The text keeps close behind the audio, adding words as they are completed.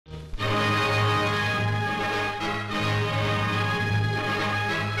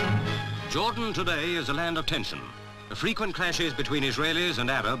Jordan today is a land of tension. The frequent clashes between Israelis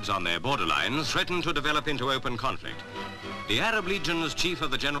and Arabs on their borderlines threaten to develop into open conflict. The Arab Legion's chief of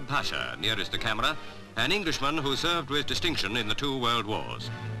the General Pasha, nearest the camera, an Englishman who served with distinction in the 2 world wars.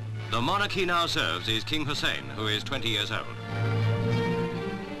 The monarch he now serves is King Hussein, who is 20 years old.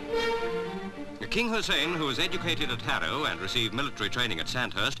 King Hussein, who was educated at Harrow and received military training at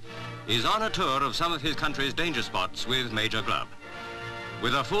Sandhurst, is on a tour of some of his country's danger spots with Major Glubb.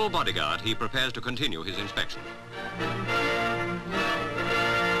 With a full bodyguard, he prepares to continue his inspection.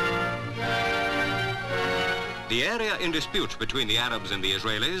 The area in dispute between the Arabs and the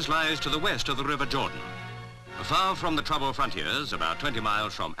Israelis lies to the west of the River Jordan. Far from the troubled frontiers, about 20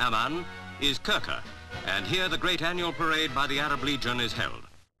 miles from Amman, is Kirka, and here the great annual parade by the Arab Legion is held.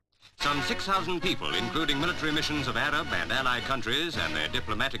 Some 6,000 people, including military missions of Arab and Allied countries and their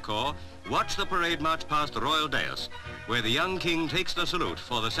diplomatic corps, watch the parade march past the royal dais, where the young king takes the salute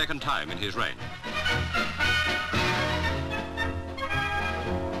for the 2nd time in his reign.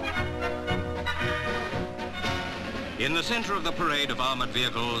 In the center of the parade of armored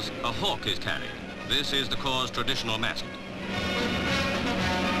vehicles, a hawk is carried. This is the corps' traditional mascot.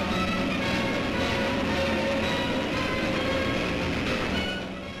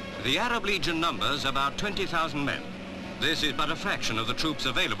 The Arab Legion numbers about 20,000 men. This is but a fraction of the troops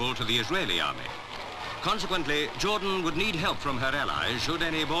available to the Israeli army. Consequently, Jordan would need help from her allies should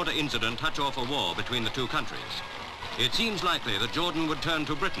any border incident touch off a war between the 2 countries. It seems likely that Jordan would turn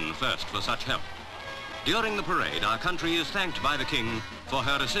to Britain first for such help. During the parade, our country is thanked by the King for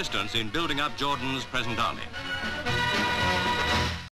her assistance in building up Jordan's present army.